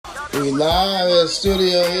We live at the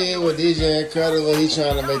studio here with DJ Incredible. He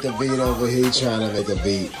trying to make a beat over here. He trying to make a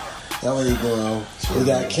beat. That's what he doing. We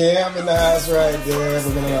got Cam in the house right there.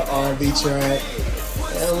 We're gonna R&B track.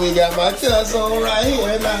 And we got my cousin right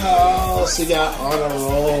here in the house. She got on a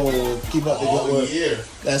roll. Keep up the good work. Yeah.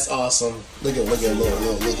 That's awesome. Look at that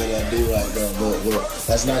dude right there. Look.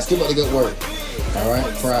 That's nice. Keep up the good work. All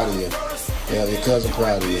right, proud of you. Yeah, your cousin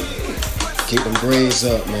proud of you. Keep them grades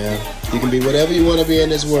up, man. You can be whatever you want to be in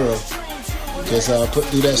this world. Just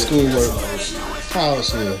do that schoolwork. How old is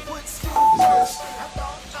she?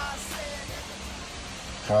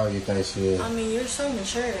 How old do you think she is? I mean, you're so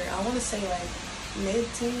mature. I want to say like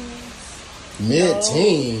mid-teens.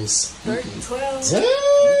 Mid-teens? 12. Dang!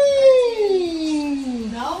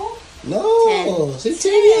 No? No, she's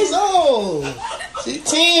 10 years old. She's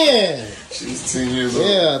 10. She's 10 years old.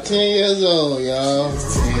 Yeah, 10 years old, y'all.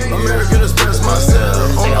 I'm here to express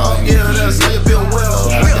myself. Oh no, yeah, that's how you feel well.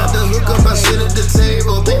 We got the hook up, I sit at the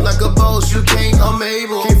table. Think like a boss, you can't, I'm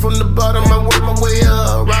able.